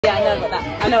Yeah, I know what that.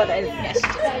 I know what that is. Yes,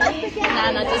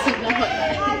 Nana doesn't know what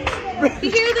that is.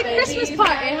 You hear the Christmas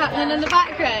party happening in the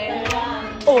background?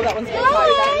 Oh, that one's good.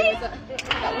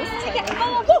 That was get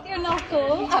involved with your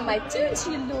knuckle. Am I doing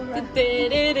to you, Laura?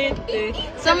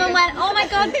 Someone went, oh my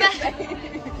god,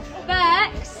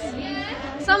 Bex.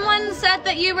 Someone said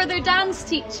that you were their dance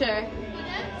teacher.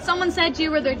 Someone said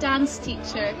you were their dance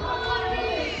teacher.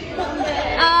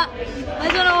 I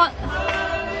don't know what.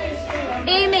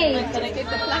 Amy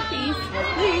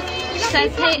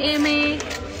says, hey Amy,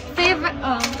 favorite.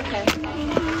 Oh, okay.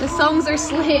 The songs are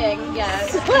slaying. Yeah,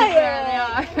 Slayer. They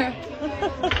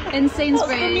are. In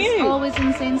Sainsbury's, always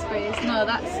in Sainsbury's. No,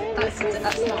 that's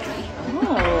not me.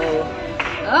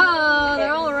 Oh,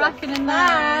 they're all rocking in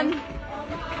there.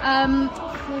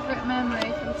 Favorite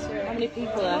memory from Syria. How many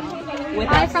people are with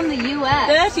Hi us? from the US.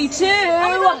 32. Oh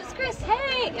my God, it's Chris.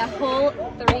 Hey, a whole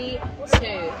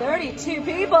 32. 32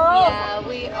 people. Yeah,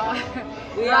 we are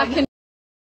rocking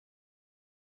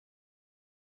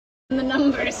the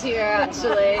numbers here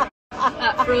actually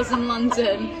at Frozen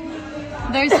London.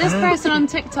 There's this person on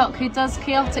TikTok who does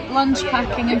chaotic lunch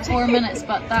packing in 4 minutes,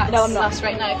 but that's us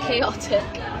right now. Chaotic.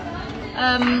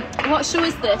 What show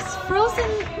is this? Frozen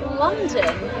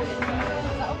London.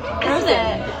 Isn't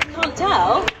it? Can't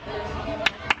tell.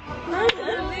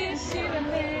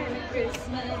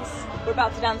 We're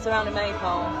about to dance around a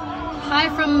maypole. Hi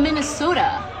from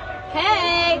Minnesota.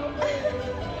 Hey!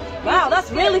 Wow,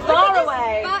 that's really far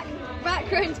away.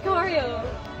 Background choreo.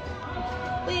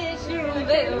 Wish you a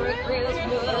Merry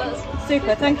Christmas.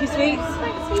 Super, thank you, sweets.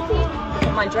 Thanks, sweetie.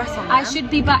 Got my dress on now. I should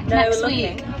be back next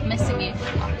week. Missing you.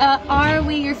 Are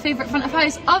we your favourite front of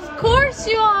house? Of course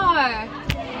you are!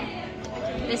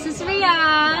 This is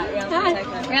Rianne.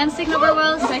 Rianne's taking over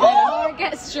while Laura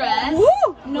gets stressed.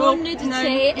 Woo! No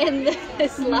nudity in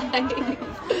this live.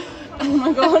 Oh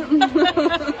my god.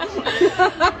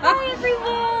 Hi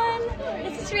everyone.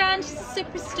 This is Rianne. She's a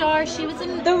superstar. She was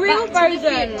in The real Back to the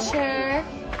Frozen. Future.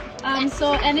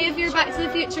 So any of your Back to the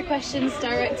Future questions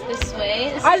direct this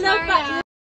way. This I is love Marianne. Back to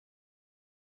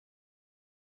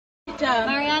the Future.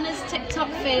 Marianne's TikTok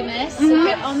famous. So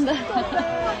get on the.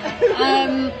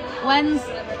 When's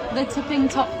the tipping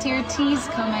top tier teas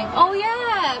coming? Oh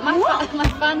yeah, my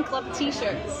fan club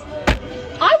t-shirts.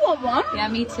 I want one. Yeah,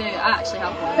 me too. I actually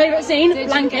have one. Favourite scene? Did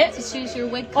Blanket. you get to choose your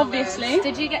wig colours? Obviously.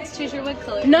 Did you get to choose your wig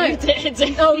colour? No. You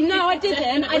did. Oh no, I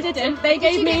didn't. I didn't. They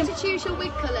gave me. to choose your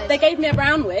wig colours? They gave me a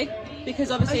brown wig because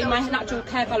obviously my natural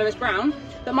hair colour is brown.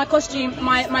 But my costume,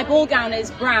 my ball gown is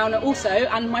brown also,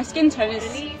 and my skin tone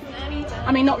is.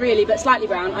 I mean, not really, but slightly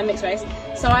brown. I'm mixed race.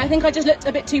 So I think I just looked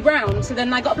a bit too brown. So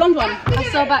then I got a blonde one. I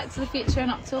saw Back to the Future in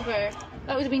October.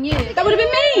 That would have been you. That would have been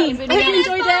me. I hope you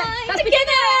enjoyed it. That's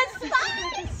beginners.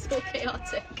 So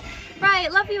chaotic.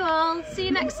 Right, love you all. See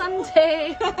you next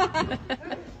Sunday.